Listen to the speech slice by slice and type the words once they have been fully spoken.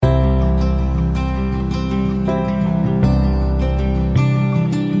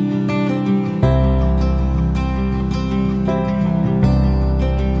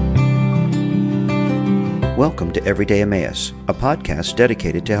Welcome to Everyday Emmaus, a podcast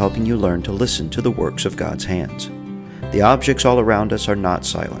dedicated to helping you learn to listen to the works of God's hands. The objects all around us are not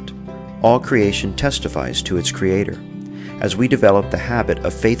silent. All creation testifies to its Creator. As we develop the habit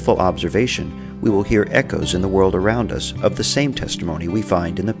of faithful observation, we will hear echoes in the world around us of the same testimony we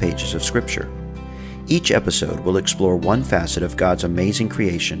find in the pages of Scripture. Each episode will explore one facet of God's amazing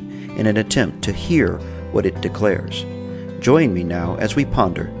creation in an attempt to hear what it declares. Join me now as we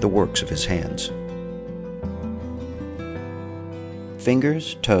ponder the works of His hands.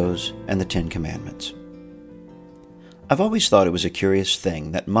 Fingers, toes, and the Ten Commandments. I've always thought it was a curious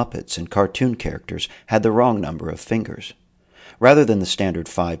thing that Muppets and cartoon characters had the wrong number of fingers. Rather than the standard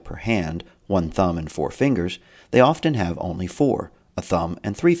 5 per hand, 1 thumb and 4 fingers, they often have only 4, a thumb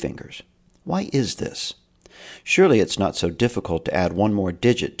and 3 fingers. Why is this? Surely it's not so difficult to add one more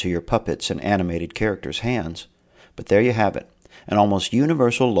digit to your puppets and animated characters' hands. But there you have it, an almost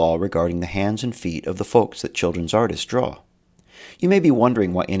universal law regarding the hands and feet of the folks that children's artists draw. You may be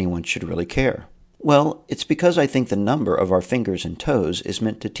wondering why anyone should really care. Well, it's because I think the number of our fingers and toes is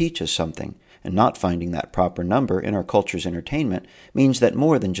meant to teach us something, and not finding that proper number in our culture's entertainment means that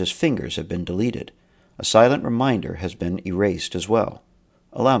more than just fingers have been deleted. A silent reminder has been erased as well.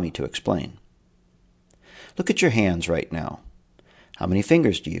 Allow me to explain. Look at your hands right now. How many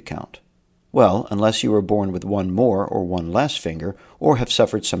fingers do you count? Well, unless you were born with one more or one less finger, or have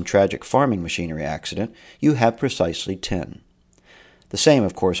suffered some tragic farming machinery accident, you have precisely 10. The same,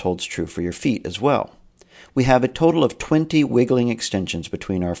 of course, holds true for your feet as well. We have a total of 20 wiggling extensions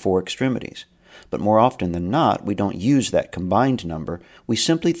between our 4 extremities, but more often than not, we don't use that combined number. We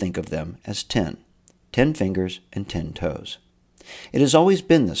simply think of them as 10. 10 fingers and 10 toes. It has always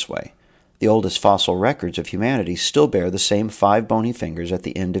been this way. The oldest fossil records of humanity still bear the same 5 bony fingers at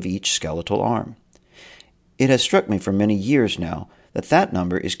the end of each skeletal arm. It has struck me for many years now that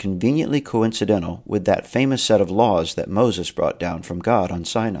number is conveniently coincidental with that famous set of laws that Moses brought down from God on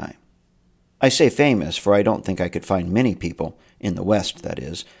Sinai. I say famous, for I don't think I could find many people, in the West that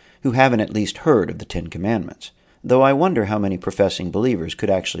is, who haven't at least heard of the 10 Commandments, though I wonder how many professing believers could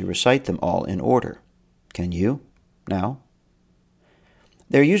actually recite them all in order. Can you? Now?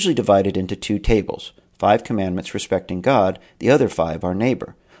 They're usually divided into 2 tables, 5 commandments respecting God, the other 5 our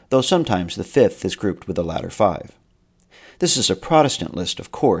neighbor, though sometimes the 5th is grouped with the latter 5. This is a Protestant list,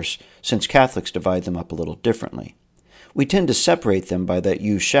 of course, since Catholics divide them up a little differently. We tend to separate them by the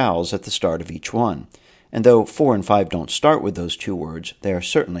you shalls at the start of each one, and though 4 and 5 don't start with those 2 words, they are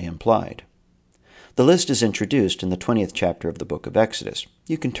certainly implied. The list is introduced in the 20th chapter of the book of Exodus.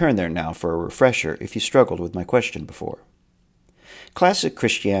 You can turn there now for a refresher if you struggled with my question before. Classic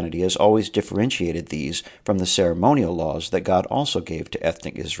Christianity has always differentiated these from the ceremonial laws that God also gave to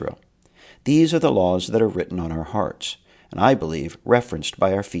ethnic Israel. These are the laws that are written on our hearts, and I believe referenced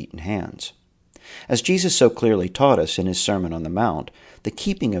by our feet and hands. As Jesus so clearly taught us in his Sermon on the Mount, the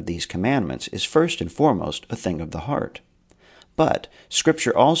keeping of these commandments is first and foremost a thing of the heart. But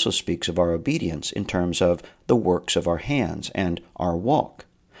Scripture also speaks of our obedience in terms of the works of our hands and our walk.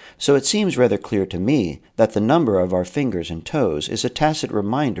 So it seems rather clear to me that the number of our fingers and toes is a tacit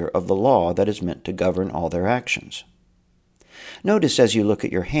reminder of the law that is meant to govern all their actions. Notice as you look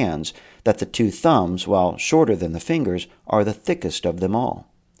at your hands that the 2 thumbs, while shorter than the fingers, are the thickest of them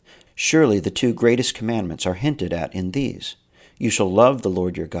all. Surely the 2 greatest commandments are hinted at in these. You shall love the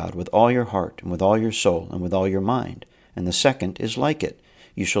Lord your God with all your heart and with all your soul and with all your mind. And the second is like it.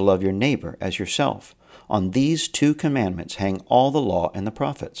 You shall love your neighbor as yourself. On these 2 commandments hang all the law and the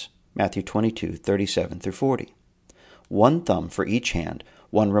prophets. Matthew 22:37-40. 1 thumb for each hand,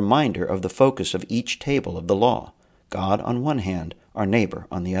 one reminder of the focus of each table of the law. God on one hand, our neighbor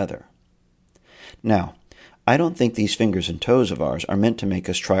on the other. Now, I don't think these fingers and toes of ours are meant to make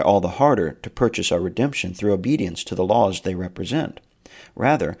us try all the harder to purchase our redemption through obedience to the laws they represent.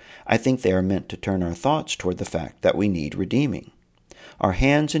 Rather, I think they are meant to turn our thoughts toward the fact that we need redeeming. Our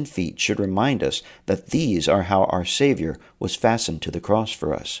hands and feet should remind us that these are how our Savior was fastened to the cross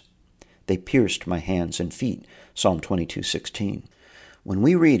for us. They pierced my hands and feet, Psalm 22:16. When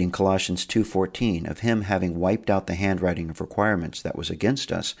we read in Colossians 2:14 of him having wiped out the handwriting of requirements that was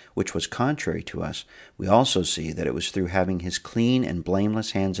against us, which was contrary to us, we also see that it was through having his clean and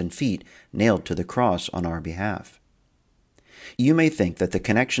blameless hands and feet nailed to the cross on our behalf. You may think that the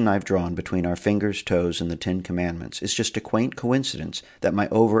connection I've drawn between our fingers, toes, and the 10 Commandments is just a quaint coincidence that my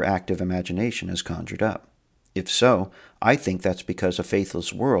overactive imagination has conjured up. If so, I think that's because a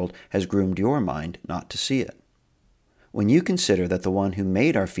faithless world has groomed your mind not to see it. When you consider that the one who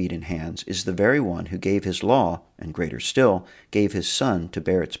made our feet and hands is the very one who gave his law, and greater still, gave his Son to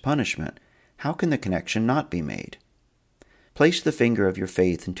bear its punishment, how can the connection not be made? Place the finger of your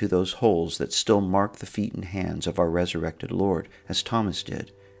faith into those holes that still mark the feet and hands of our resurrected Lord, as Thomas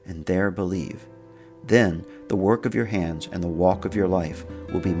did, and there believe. Then the work of your hands and the walk of your life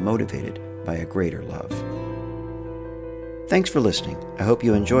will be motivated by a greater love. Thanks for listening. I hope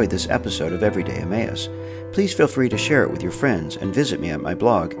you enjoyed this episode of Everyday Emmaus. Please feel free to share it with your friends and visit me at my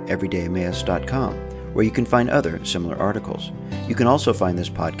blog, everydayemmaus.com, where you can find other similar articles. You can also find this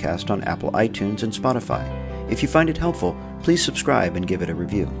podcast on Apple iTunes and Spotify. If you find it helpful, please subscribe and give it a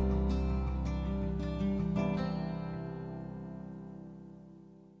review.